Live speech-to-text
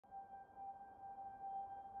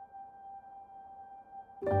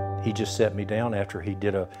He just sat me down after he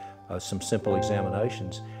did some simple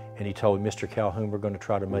examinations, and he told me, "Mr. Calhoun, we're going to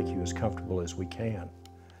try to make you as comfortable as we can."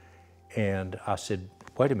 And I said,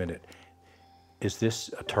 "Wait a minute, is this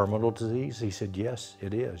a terminal disease?" He said, "Yes,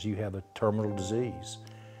 it is. You have a terminal disease,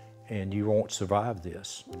 and you won't survive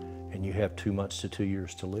this, and you have 2 months to 2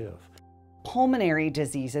 years to live." Pulmonary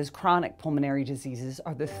diseases, chronic pulmonary diseases,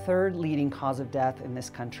 are the third leading cause of death in this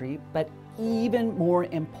country, but even more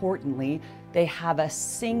importantly, they have a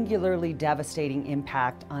singularly devastating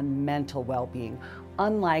impact on mental well-being,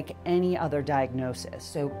 unlike any other diagnosis.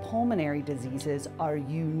 So pulmonary diseases are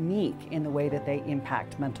unique in the way that they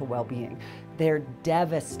impact mental well-being. They're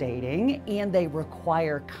devastating and they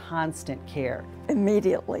require constant care.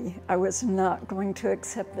 Immediately, I was not going to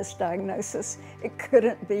accept this diagnosis. It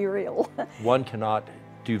couldn't be real. One cannot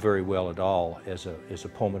do very well at all as a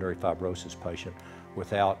pulmonary fibrosis patient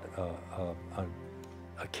without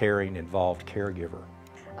a caring, involved caregiver.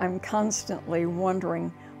 I'm constantly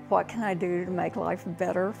wondering, what can I do to make life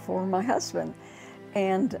better for my husband?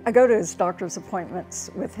 And I go to his doctor's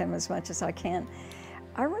appointments with him as much as I can.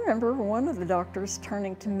 I remember one of the doctors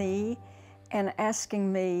turning to me and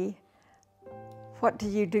asking me, "What do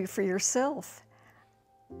you do for yourself?"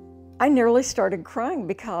 I nearly started crying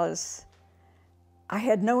because I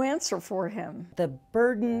had no answer for him. The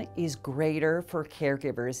burden is greater for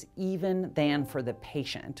caregivers even than for the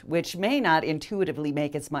patient, which may not intuitively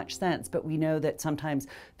make as much sense, but we know that sometimes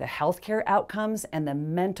the healthcare outcomes and the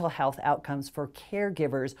mental health outcomes for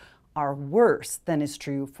caregivers are worse than is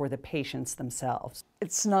true for the patients themselves.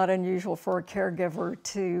 It's not unusual for a caregiver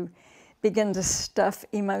to begin to stuff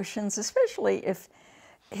emotions, especially if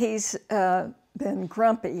he's been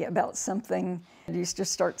grumpy about something. You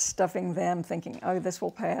just start stuffing them, thinking, "Oh, this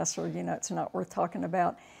will pass," or, "It's not worth talking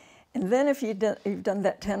about." And then if you've done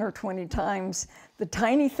that 10 or 20 times, the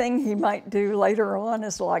tiny thing he might do later on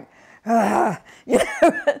is like,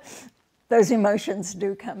 those emotions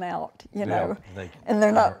do come out, and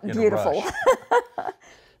they're not beautiful.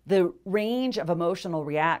 The range of emotional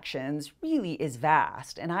reactions really is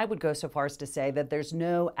vast, and I would go so far as to say that there's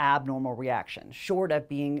no abnormal reaction, short of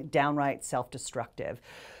being downright self-destructive.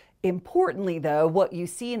 Importantly, though, what you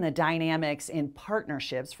see in the dynamics in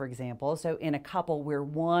partnerships, for example, so in a couple where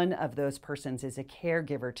one of those persons is a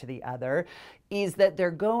caregiver to the other, is that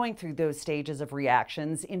they're going through those stages of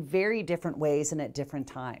reactions in very different ways and at different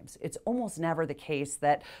times. It's almost never the case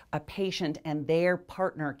that a patient and their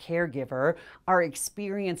partner caregiver are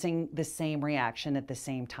experiencing the same reaction at the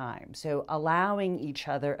same time. So allowing each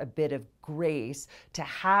other a bit of grace to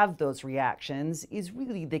have those reactions is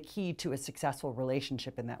really the key to a successful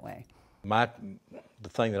relationship in that way. The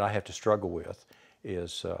thing that I have to struggle with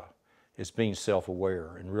is being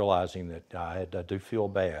self-aware and realizing that I do feel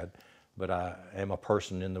bad, but I am a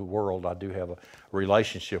person in the world. I do have a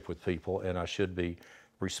relationship with people, and I should be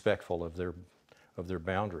respectful of their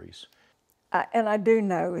boundaries. And I do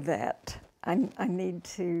know that I need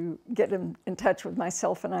to get in touch with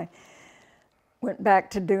myself, and I went back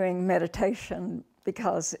to doing meditation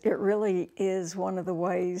because it really is one of the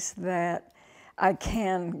ways that I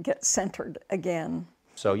can get centered again.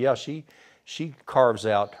 So yeah, she carves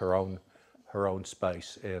out her own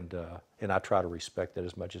space, and I try to respect that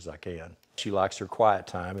as much as I can. She likes her quiet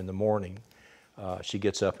time in the morning. She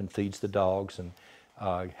gets up and feeds the dogs and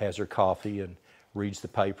has her coffee and reads the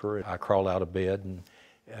paper. I crawl out of bed, and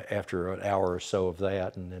after an hour or so of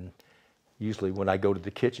that, and then usually when I go to the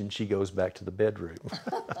kitchen, she goes back to the bedroom.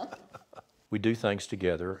 We do things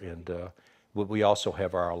together, and we also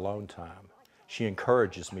have our alone time. She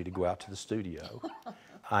encourages me to go out to the studio.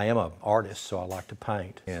 I am an artist, so I like to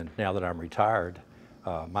paint. And now that I'm retired,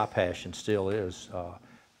 my passion still is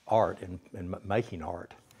art and making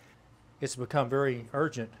art. It's become very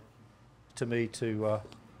urgent to me to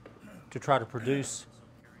try to produce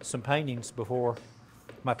some paintings before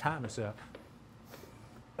my time is up.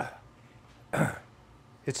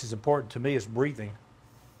 It's as important to me as breathing.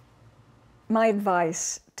 My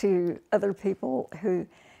advice to other people who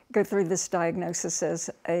go through this diagnosis as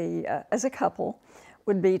a couple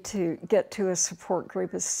would be to get to a support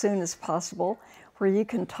group as soon as possible, where you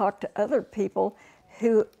can talk to other people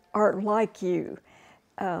who are like you,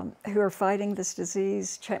 who are fighting this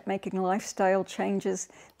disease, making lifestyle changes.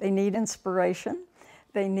 They need inspiration,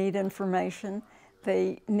 they need information,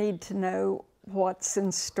 they need to know what's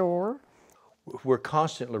in store. We're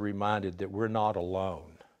constantly reminded that we're not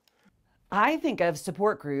alone. I think of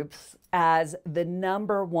support groups as the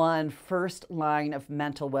 #1 first line of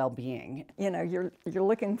mental well-being. You're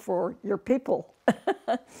looking for your people,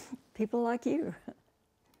 people like you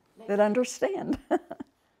that understand.